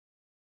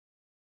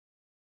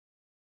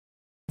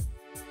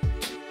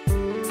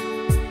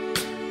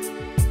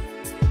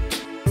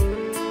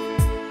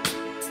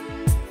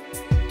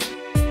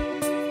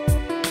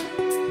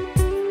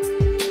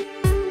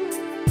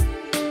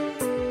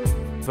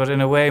but in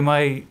a way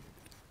my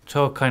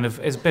talk kind of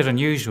is a bit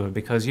unusual,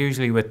 because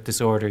usually with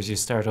disorders you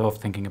start off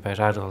thinking about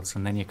adults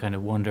and then you kind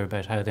of wonder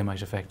about how they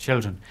might affect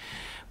children.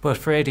 But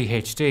for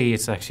ADHD,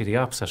 it's actually the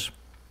opposite.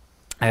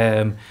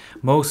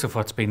 Most of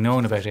what's been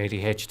known about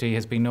ADHD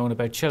has been known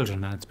about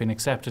children, and it's been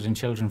accepted in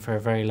children for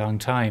a very long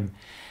time.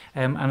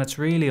 And it's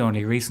really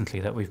only recently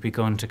that we've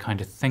begun to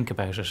kind of think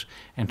about it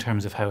in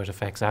terms of how it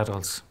affects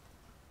adults.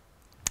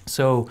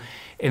 So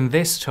in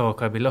this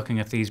talk I'll be looking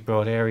at these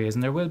broad areas,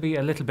 and there will be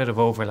a little bit of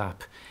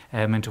overlap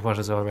into what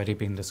has already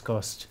been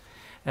discussed.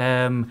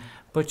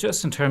 But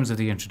just in terms of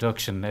the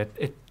introduction,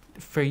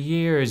 for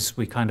years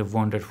we kind of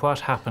wondered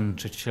what happened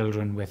to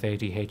children with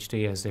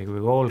ADHD as they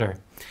grew older.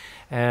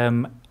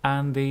 And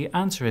the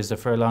answer is that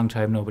for a long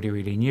time nobody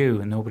really knew,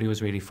 and nobody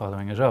was really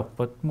following it up.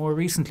 But more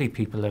recently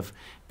people have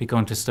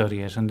begun to study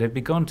it, and they've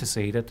begun to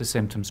see that the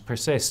symptoms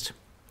persist.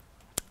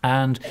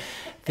 And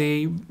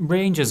the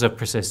ranges of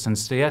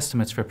persistence, the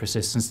estimates for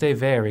persistence, they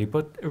vary,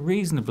 but a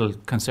reasonable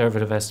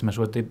conservative estimate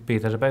would be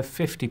that about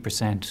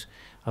 50%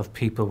 of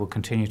people will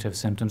continue to have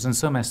symptoms, and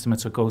some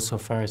estimates will go so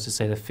far as to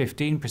say that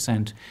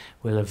 15%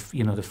 will have,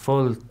 the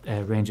full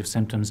range of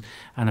symptoms,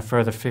 and a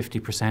further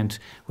 50%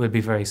 will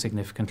be very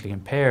significantly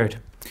impaired.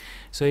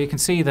 So you can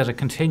see that it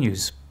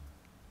continues,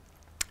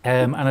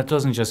 and it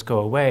doesn't just go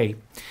away.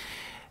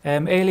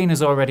 Aileen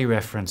has already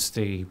referenced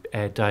the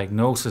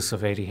diagnosis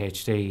of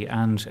ADHD,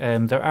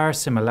 and there are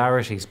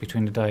similarities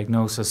between the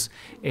diagnosis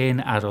in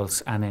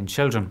adults and in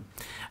children.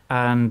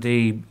 And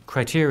the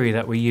criteria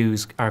that we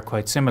use are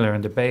quite similar,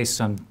 and they're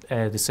based on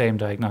the same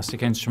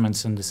diagnostic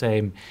instruments and the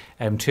same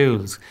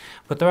tools.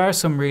 But there are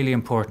some really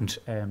important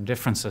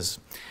differences.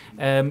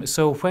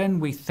 So when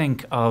we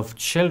think of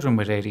children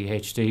with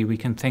ADHD, we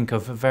can think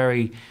of a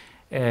very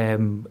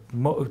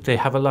they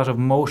have a lot of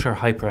motor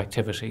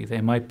hyperactivity. They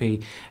might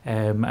be,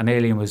 and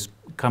Aileen was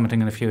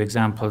commenting on a few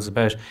examples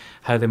about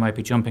how they might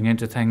be jumping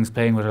into things,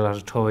 playing with a lot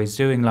of toys,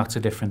 doing lots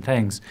of different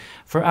things.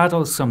 For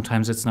adults,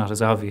 sometimes it's not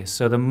as obvious.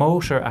 So the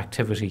motor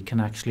activity can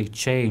actually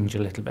change a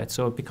little bit.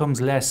 So it becomes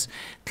less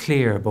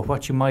clear, but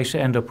what you might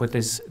end up with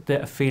is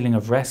a feeling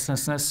of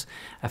restlessness,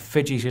 a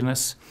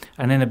fidgetiness,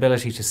 an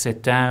inability to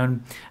sit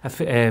down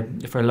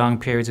for long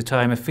periods of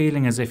time, a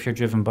feeling as if you're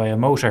driven by a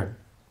motor.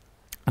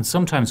 And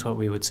sometimes what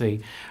we would see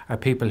are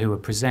people who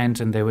would present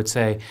and they would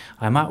say,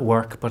 I'm at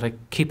work, but I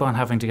keep on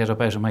having to get up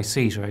out of my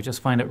seat, or I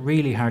just find it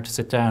really hard to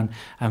sit down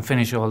and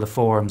finish all the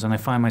forms, and I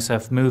find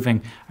myself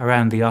moving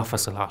around the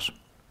office a lot.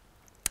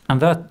 And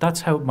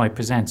that's how it might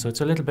present. So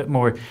it's a little bit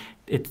more,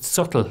 it's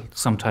subtle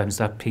sometimes,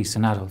 that piece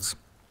in adults.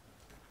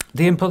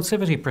 The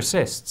impulsivity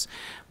persists,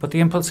 but the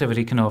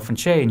impulsivity can often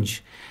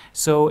change.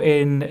 So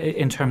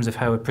in terms of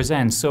how it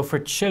presents, so for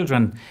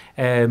children,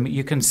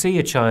 you can see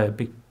a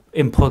child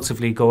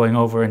impulsively going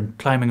over and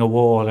climbing a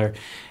wall or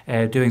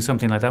doing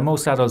something like that.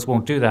 Most adults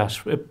won't do that,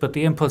 but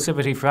the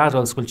impulsivity for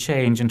adults will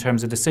change in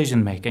terms of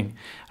decision making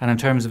and in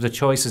terms of the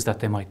choices that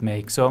they might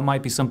make. So it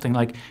might be something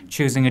like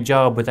choosing a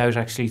job without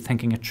actually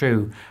thinking it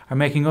through, or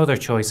making other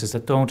choices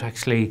that don't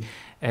actually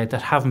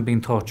that haven't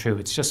been thought through.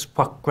 It's just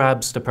what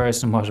grabs the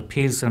person, what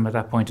appeals to them at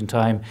that point in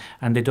time,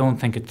 and they don't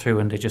think it through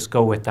and they just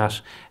go with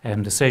that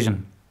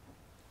decision.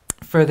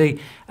 For the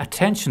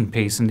attention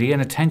piece and the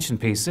inattention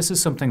piece, this is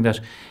something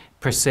that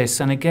persists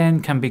and again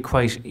can be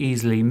quite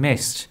easily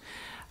missed.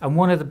 And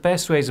one of the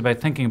best ways about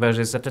thinking about it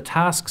is that the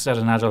tasks that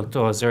an adult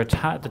does, or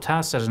the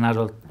tasks that an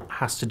adult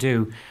has to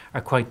do,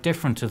 are quite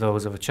different to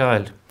those of a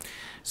child.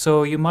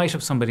 So you might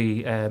have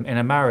somebody in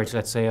a marriage,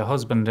 let's say a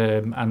husband,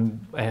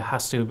 and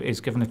is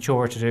given a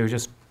chore to do,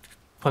 just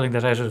pulling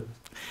that out of,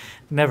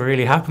 never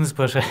really happens,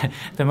 but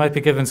they might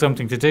be given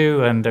something to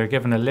do, and they're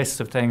given a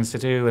list of things to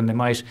do, and they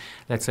might,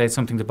 let's say it's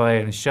something to buy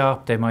in a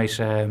shop, they might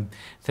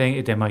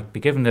they might be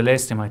given the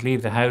list, they might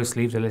leave the house,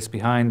 leave the list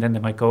behind, then they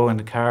might go in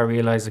the car,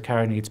 realise the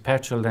car needs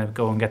petrol, then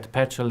go and get the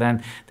petrol,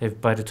 then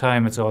by the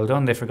time it's all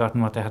done, they've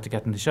forgotten what they had to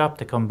get in the shop,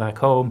 they come back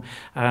home,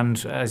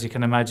 and as you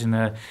can imagine,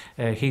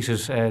 a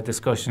heated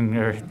discussion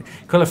or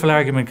colourful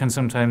argument can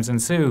sometimes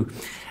ensue.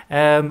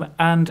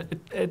 And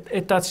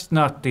that's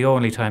not the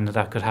only time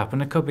that could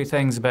happen. It could be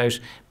things about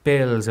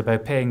bills,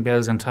 about paying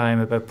bills on time,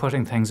 about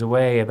putting things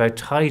away, about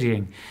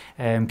tidying,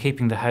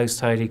 keeping the house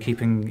tidy,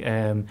 keeping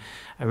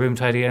a room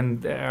tidy,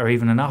 or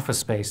even an office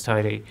space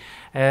tidy.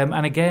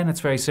 And again, it's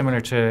very similar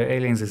to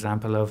Aileen's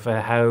example of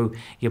how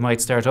you might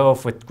start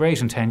off with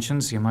great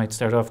intentions. You might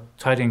start off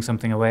tidying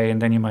something away,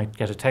 and then you might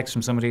get a text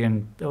from somebody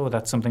and, oh,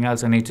 that's something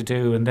else I need to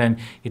do. And then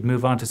you'd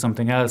move on to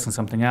something else.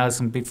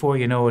 And before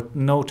you know it,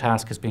 no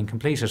task has been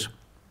completed.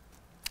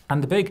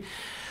 And the big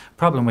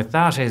problem with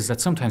that is that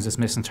sometimes it's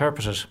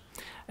misinterpreted.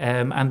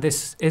 And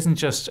this isn't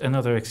just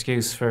another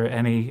excuse for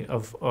any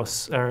of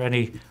us or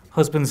any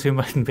husbands who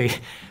mightn't be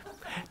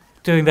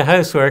doing the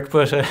housework,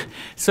 but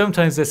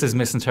sometimes this is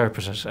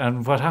misinterpreted,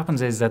 and what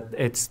happens is that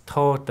it's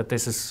thought that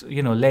this is,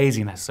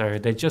 laziness, or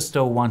they just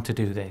don't want to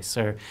do this,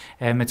 or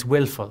it's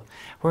willful,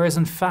 whereas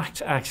in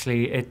fact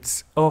actually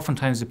it's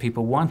oftentimes that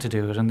people want to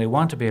do it and they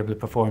want to be able to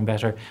perform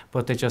better,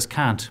 but they just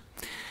can't.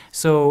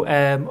 So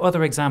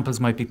other examples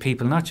might be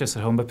people not just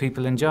at home, but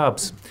people in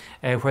jobs,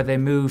 where they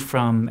move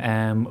from,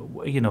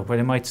 where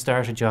they might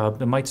start a job,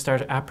 they might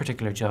start a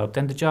particular job,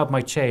 then the job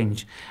might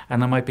change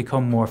and they might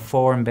become more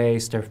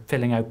form-based or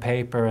filling out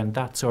paper and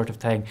that sort of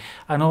thing.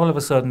 And all of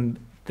a sudden,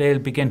 they'll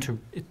begin to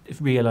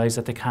realise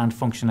that they can't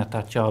function at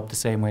that job the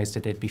same way as they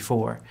did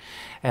before.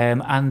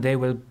 And they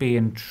will be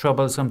in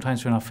trouble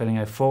sometimes for not filling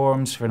out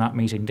forms, for not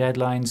meeting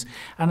deadlines.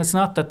 And it's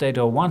not that they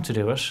don't want to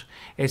do it,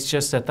 it's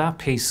just that that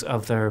piece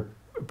of their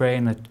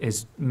brain that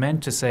is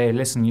meant to say,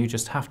 listen, you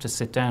just have to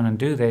sit down and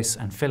do this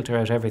and filter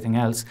out everything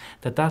else,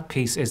 that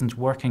piece isn't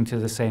working to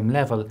the same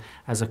level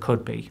as it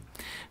could be.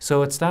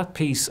 So it's that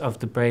piece of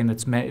the brain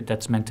that's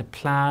meant to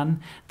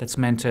plan, that's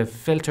meant to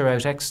filter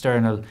out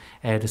external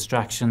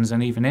distractions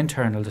and even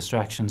internal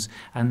distractions,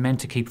 and meant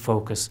to keep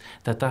focus,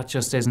 that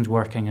just isn't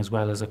working as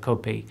well as it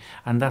could be.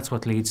 And that's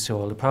what leads to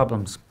all the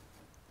problems.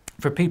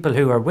 For people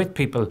who are with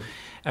people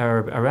or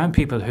around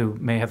people who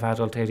may have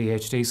adult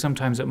ADHD,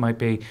 sometimes it might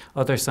be,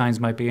 other signs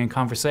might be in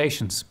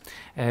conversations.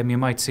 You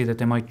might see that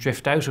they might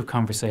drift out of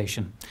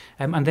conversation,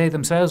 and they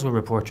themselves will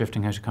report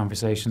drifting out of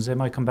conversations. They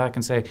might come back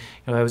and say,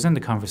 I was in the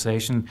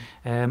conversation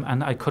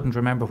and I couldn't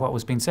remember what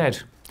was being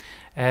said.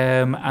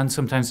 And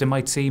sometimes they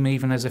might seem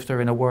even as if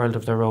they're in a world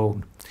of their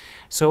own.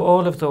 So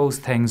all of those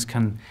things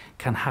can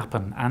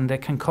happen, and they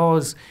can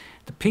cause,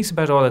 the piece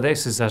about all of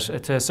this is that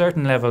at a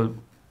certain level,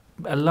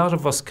 a lot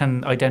of us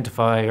can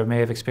identify or may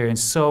have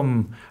experienced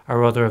some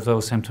or other of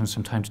those symptoms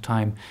from time to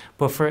time.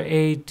 But for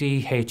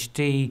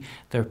ADHD,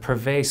 they're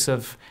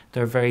pervasive,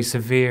 they're very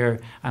severe,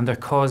 and they're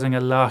causing a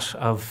lot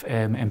of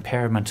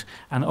impairment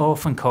and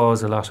often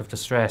cause a lot of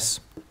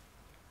distress.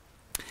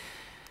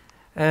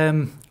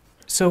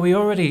 So we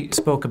already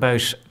spoke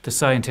about the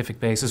scientific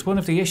basis. One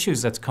of the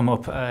issues that's come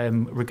up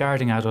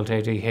regarding adult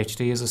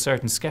ADHD is a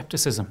certain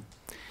skepticism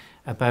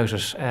about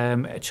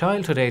it.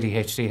 Childhood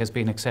ADHD has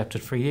been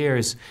accepted for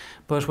years,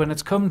 but when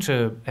it's come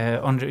to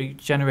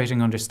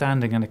generating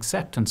understanding and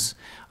acceptance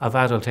of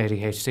adult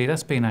ADHD,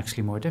 that's been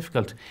actually more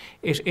difficult.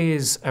 It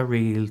is a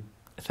real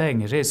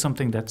thing. It is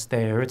something that's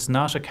there. It's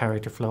not a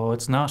character flaw.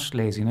 It's not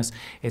laziness.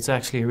 It's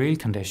actually a real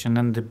condition,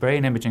 and the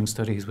brain imaging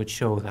studies would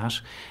show that.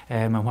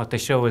 And what they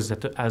show is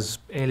that, as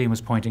Aileen was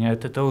pointing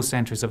out, that those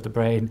centres of the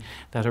brain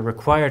that are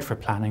required for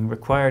planning,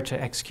 required to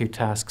execute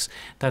tasks,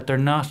 that they're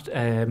not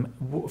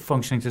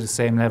functioning to the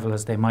same level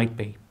as they might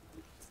be.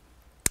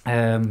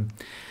 And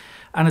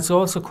it's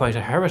also quite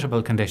a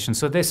heritable condition.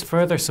 So this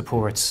further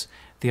supports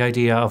the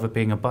idea of it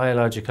being a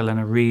biological and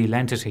a real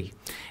entity,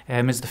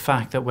 is the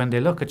fact that when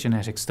they look at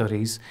genetic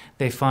studies,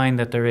 they find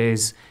that there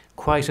is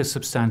quite a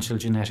substantial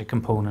genetic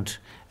component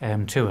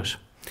to it.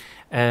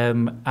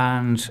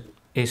 And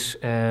it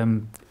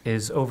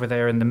is over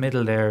there in the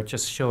middle there,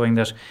 just showing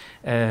that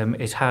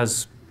it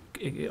has,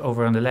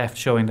 over on the left,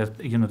 showing that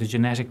the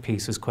genetic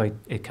piece is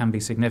it can be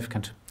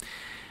significant.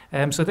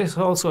 So this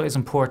also is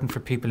important for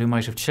people who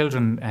might have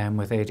children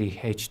with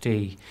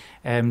ADHD.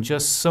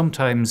 Just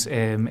sometimes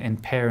in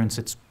parents,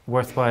 it's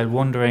worthwhile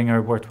wondering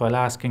or worthwhile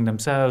asking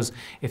themselves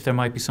if there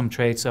might be some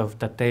traits of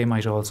that they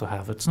might also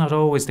have. It's not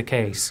always the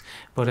case,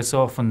 but it's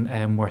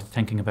often worth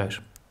thinking about.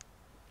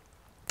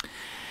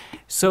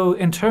 So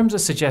in terms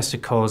of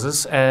suggested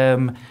causes,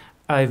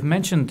 I've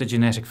mentioned the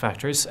genetic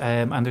factors,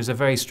 and there's a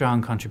very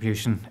strong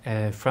contribution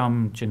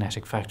from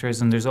genetic factors,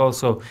 and there's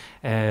also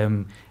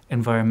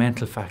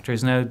environmental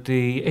factors. Now,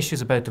 the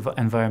issues about the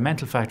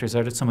environmental factors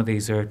are that some of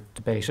these are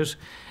debated,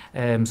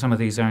 some of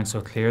these aren't so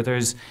clear.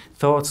 There's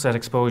thoughts that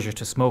exposure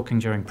to smoking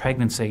during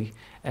pregnancy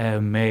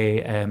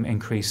may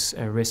increase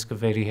risk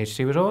of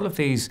ADHD. With all of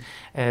these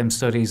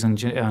studies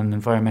on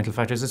environmental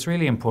factors, it's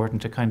really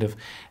important to kind of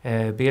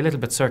be a little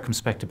bit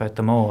circumspect about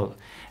them all,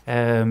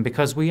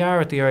 because we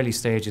are at the early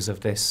stages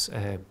of this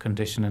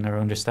condition and our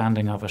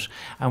understanding of it,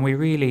 and we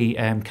really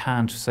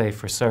can't say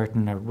for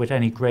certain or with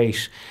any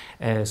great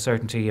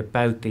certainty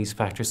about these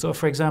factors. So,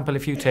 for example,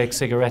 if you take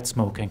cigarette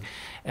smoking,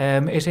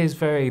 it is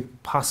very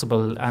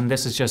possible, and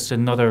this is just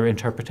another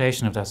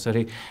interpretation of that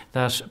study,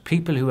 that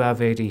people who have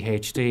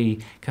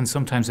ADHD can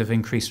sometimes have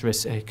increased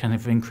risk, can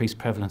have increased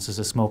prevalences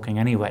of smoking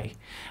anyway.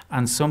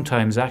 And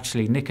sometimes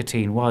actually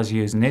nicotine was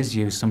used and is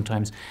used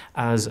sometimes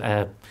as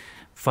a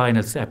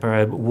final step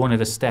or one of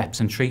the steps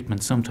in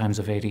treatment sometimes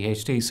of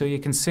ADHD. So you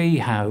can see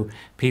how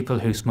people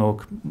who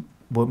smoke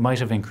might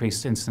have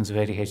increased incidence of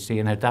ADHD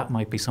and how that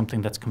might be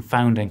something that's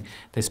confounding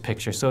this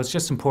picture. So it's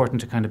just important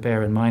to kind of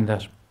bear in mind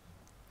that.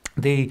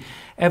 The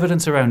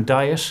evidence around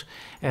diet,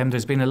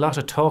 there's been a lot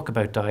of talk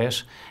about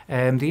diet.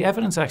 The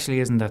evidence actually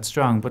isn't that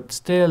strong, but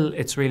still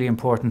it's really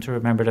important to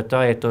remember that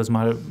diet does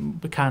matter,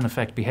 can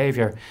affect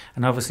behaviour,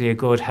 and obviously a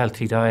good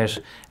healthy diet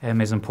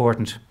is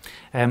important.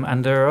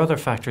 And there are other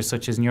factors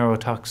such as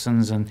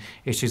neurotoxins and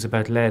issues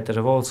about lead that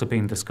have also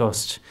been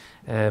discussed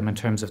in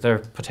terms of their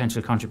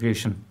potential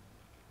contribution.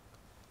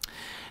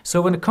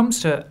 So when it comes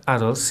to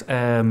adults,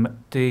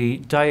 the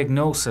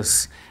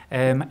diagnosis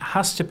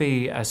has to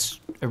be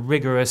a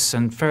rigorous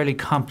and fairly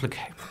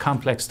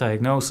complex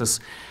diagnosis,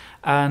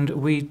 And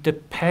we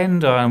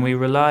depend on, we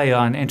rely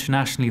on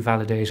internationally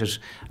validated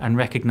and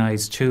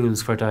recognised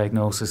tools for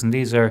diagnosis. And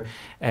these are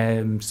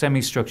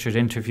semi-structured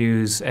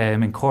interviews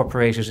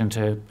incorporated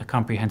into a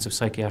comprehensive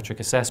psychiatric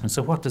assessment.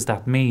 So what does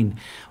that mean?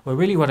 Well,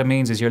 really what it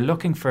means is you're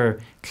looking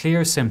for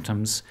clear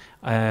symptoms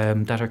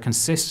that are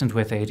consistent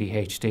with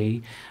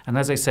ADHD. And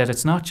as I said,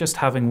 it's not just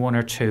having one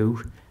or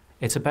two.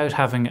 It's about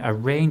having a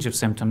range of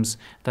symptoms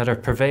that are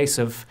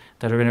pervasive,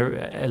 that are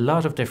in a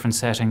lot of different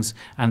settings,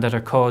 and that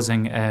are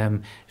causing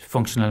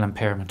functional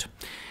impairment.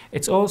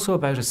 It's also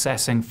about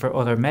assessing for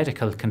other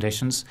medical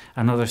conditions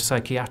and other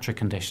psychiatric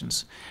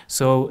conditions.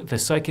 So the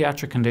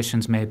psychiatric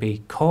conditions may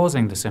be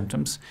causing the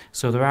symptoms.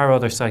 So there are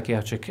other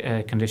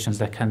psychiatric conditions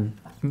that can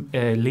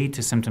lead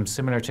to symptoms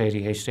similar to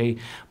ADHD,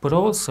 but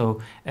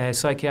also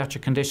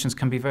psychiatric conditions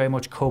can be very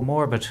much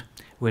comorbid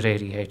with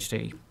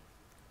ADHD.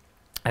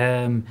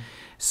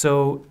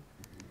 So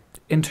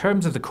in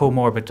terms of the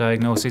comorbid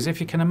diagnoses, if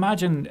you can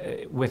imagine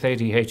with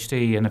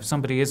ADHD, and if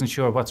somebody isn't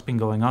sure what's been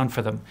going on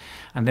for them,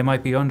 and they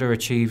might be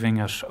underachieving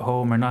at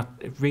home or not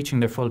reaching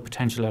their full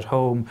potential at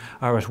home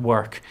or at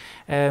work,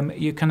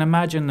 you can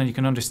imagine and you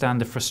can understand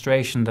the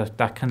frustration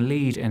that can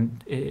lead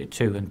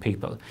to in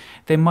people.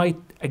 They might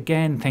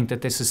again think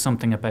that this is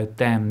something about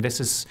them, this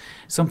is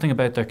something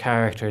about their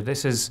character,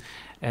 this is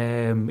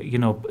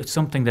it's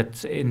something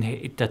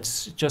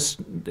that's just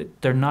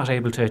they're not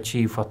able to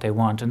achieve what they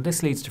want, and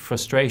this leads to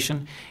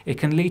frustration. It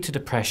can lead to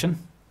depression.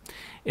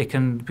 It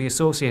can be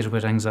associated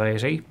with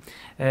anxiety,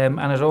 and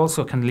it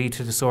also can lead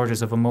to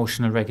disorders of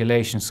emotional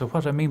regulation. So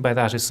what I mean by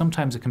that is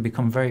sometimes it can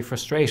become very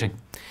frustrating.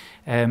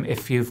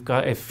 If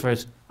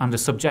on the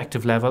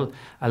subjective level,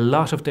 a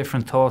lot of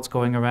different thoughts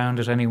going around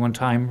at any one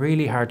time,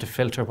 really hard to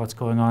filter what's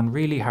going on,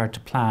 really hard to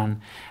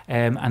plan,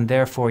 and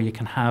therefore you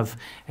can have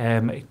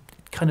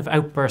kind of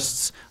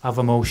outbursts of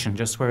emotion,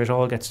 just where it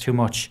all gets too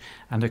much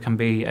and there can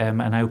be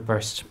an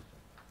outburst.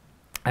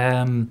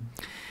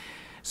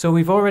 So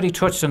we've already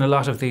touched on a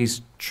lot of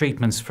these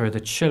treatments for the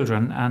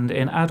children, and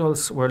in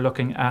adults we're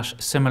looking at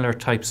similar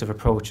types of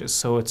approaches.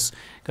 So it's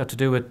got to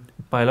do with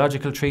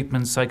biological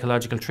treatments,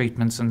 psychological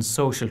treatments and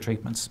social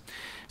treatments.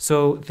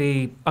 So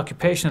the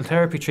occupational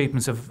therapy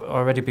treatments have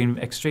already been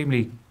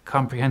extremely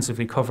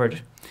comprehensively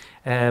covered.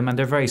 And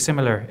they're very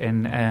similar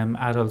in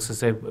adults as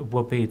they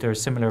would be. There are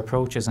similar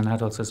approaches in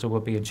adults as there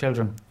would be in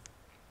children.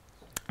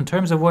 In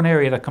terms of one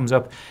area that comes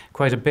up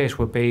quite a bit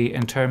would be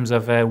in terms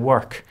of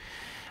work.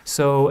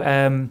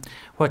 So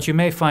what you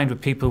may find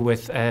with people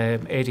with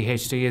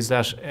ADHD is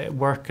that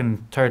work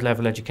and third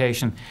level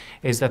education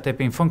is that they've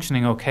been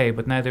functioning okay,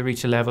 but now they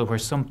reach a level where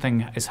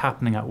something is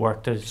happening at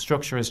work, the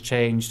structure has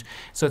changed.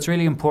 So it's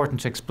really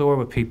important to explore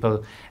with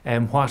people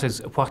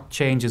what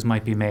changes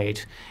might be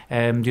made.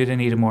 Do they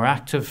need a more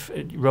active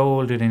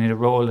role? Do they need a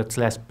role that's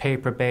less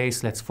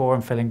paper-based, less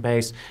form-filling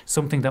based,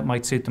 something that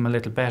might suit them a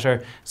little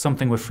better,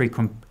 something with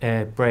frequent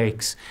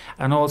breaks?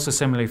 And also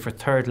similarly for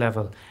third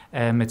level,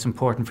 it's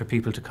important for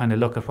people to kind of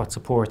look at what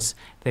supports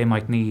they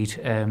might need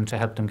to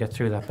help them get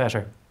through that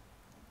better.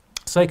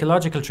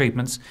 Psychological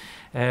treatments,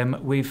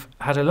 we've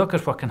had a look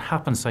at what can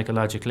happen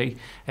psychologically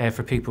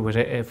for people with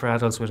for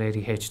adults with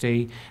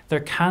ADHD.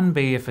 There can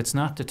be, if it's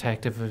not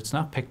detected, if it's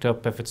not picked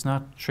up, if it's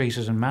not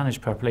treated and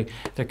managed properly,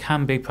 there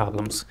can be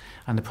problems,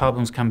 and the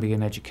problems can be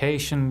in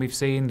education. We've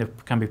seen there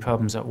can be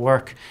problems at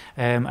work,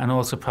 and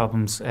also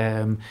problems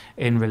in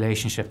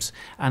relationships,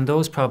 and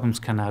those problems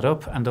can add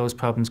up, and those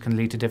problems can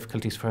lead to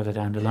difficulties further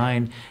down the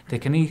line. They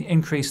can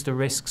increase the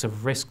risks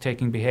of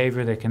risk-taking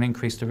behaviour. They can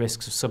increase the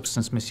risks of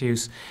substance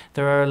misuse.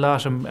 There are a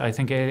lot of, I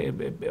think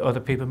other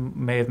people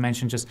may have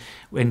mentioned, just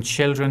in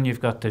children you've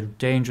got the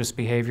dangerous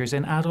behaviours.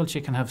 In adults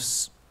you can have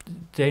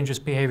dangerous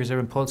behaviours or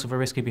impulsive or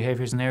risky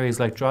behaviours in areas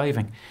like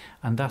driving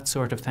and that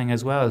sort of thing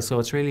as well. So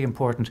it's really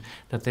important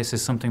that this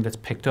is something that's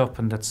picked up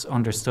and that's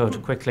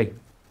understood quickly.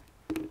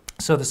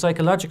 So the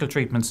psychological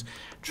treatments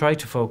try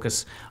to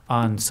focus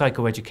on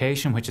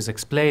psychoeducation, which is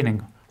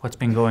explaining what's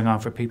been going on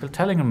for people,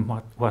 telling them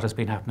what has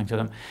been happening to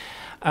them.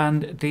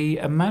 And the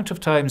amount of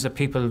times that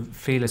people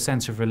feel a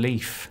sense of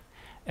relief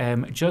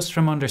just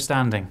from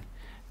understanding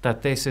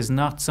that this is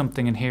not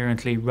something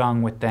inherently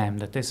wrong with them,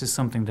 that this is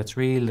something that's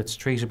real, that's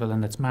treatable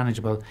and that's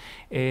manageable,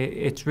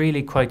 it's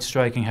really quite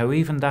striking how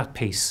even that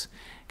piece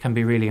can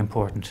be really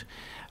important.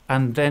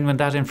 And then when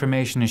that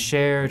information is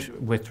shared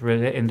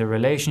in the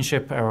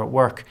relationship or at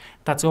work,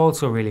 that's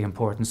also really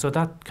important. So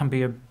that can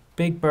be a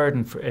big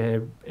burden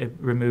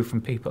removed from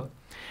people.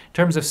 In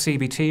terms of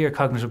CBT or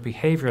cognitive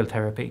behavioural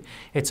therapy,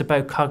 it's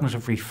about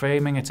cognitive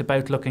reframing. It's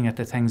about looking at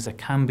the things that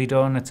can be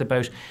done. It's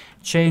about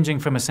changing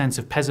from a sense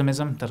of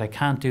pessimism, that I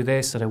can't do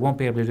this, that I won't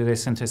be able to do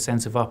this, into a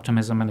sense of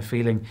optimism and a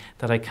feeling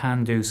that I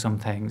can do some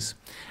things.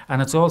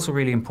 And it's also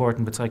really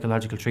important with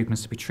psychological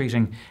treatments to be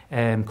treating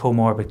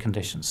comorbid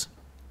conditions.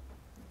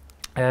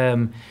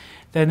 Then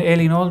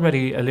Aileen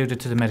already alluded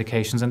to the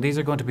medications, and these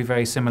are going to be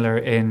very similar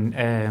in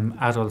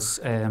adults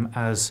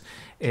as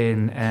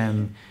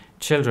in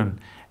children.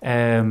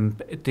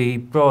 The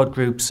broad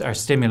groups are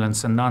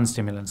stimulants and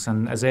non-stimulants,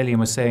 and as Aileen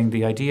was saying,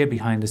 the idea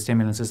behind the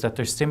stimulants is that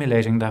they're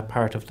stimulating that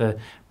part of the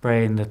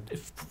brain that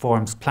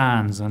forms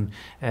plans and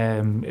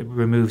it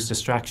removes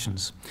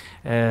distractions.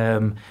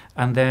 And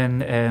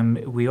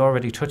then we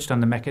already touched on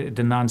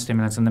the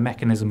non-stimulants and the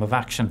mechanism of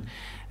action.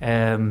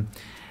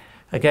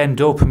 Again,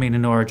 dopamine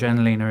and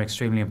noradrenaline are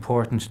extremely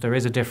important. There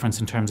is a difference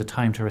in terms of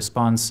time to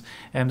response.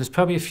 There's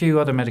probably a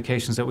few other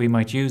medications that we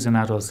might use in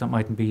adults that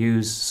mightn't be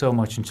used so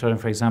much in children.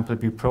 For example,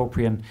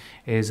 bupropion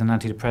is an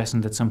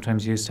antidepressant that's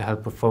sometimes used to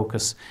help with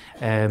focus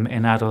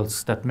in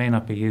adults that may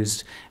not be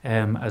used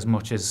as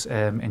much as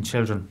in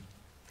children.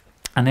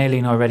 And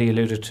Aileen already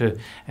alluded to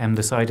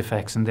the side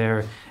effects, and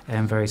they're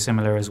very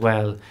similar as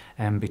well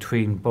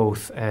between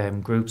both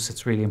groups.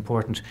 It's really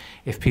important,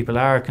 if people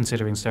are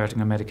considering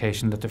starting a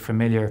medication, that they're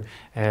familiar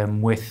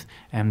with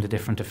the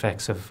different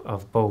effects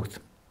of both.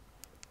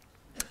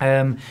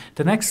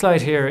 The next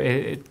slide here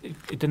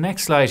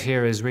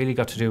is really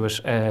got to do with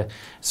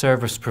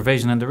service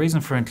provision, and the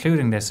reason for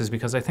including this is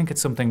because I think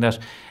it's something that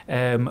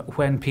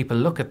when people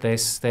look at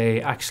this,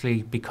 they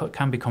actually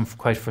can become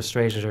quite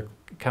frustrated, or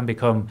can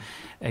become,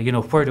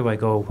 where do I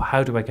go?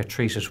 How do I get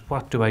treated?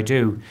 What do I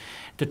do?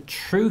 The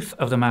truth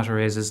of the matter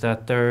is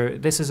that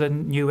this is a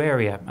new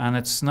area, and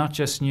it's not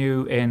just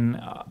new in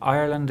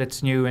Ireland,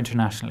 it's new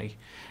internationally.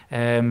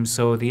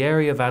 So the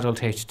area of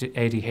adult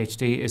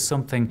ADHD is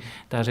something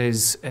that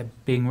is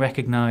being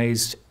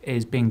recognised,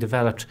 is being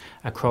developed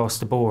across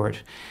the board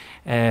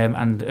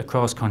and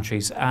across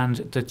countries. And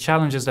the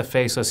challenges that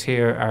face us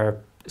here are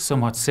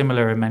somewhat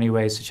similar in many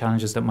ways to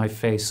challenges that might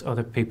face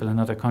other people in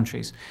other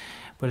countries.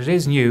 But it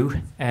is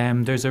new.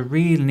 There's a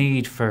real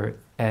need for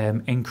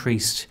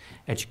increased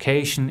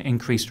education,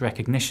 increased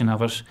recognition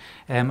of it,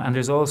 and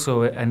there's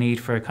also a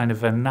need for a kind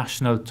of a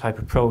national type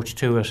approach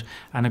to it,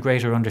 and a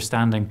greater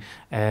understanding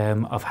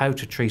of how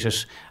to treat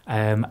it,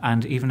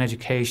 and even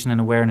education and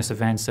awareness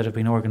events that have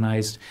been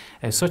organised,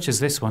 such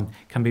as this one,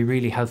 can be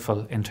really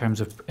helpful in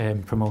terms of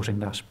promoting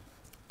that.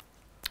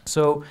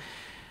 So,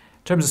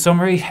 in terms of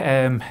summary,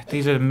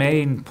 these are the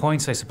main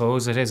points, I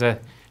suppose. It is a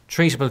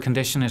treatable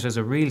condition, it is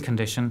a real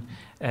condition,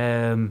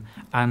 and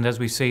as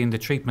we've seen, the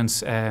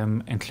treatments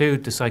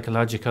include the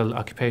psychological,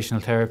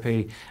 occupational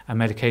therapy and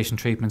medication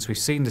treatments. We've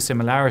seen the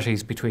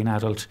similarities between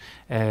adult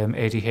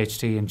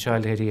ADHD and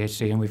child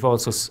ADHD, and we've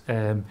also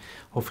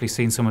hopefully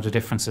seen some of the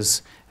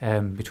differences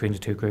between the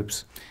two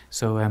groups.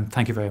 So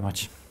thank you very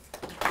much.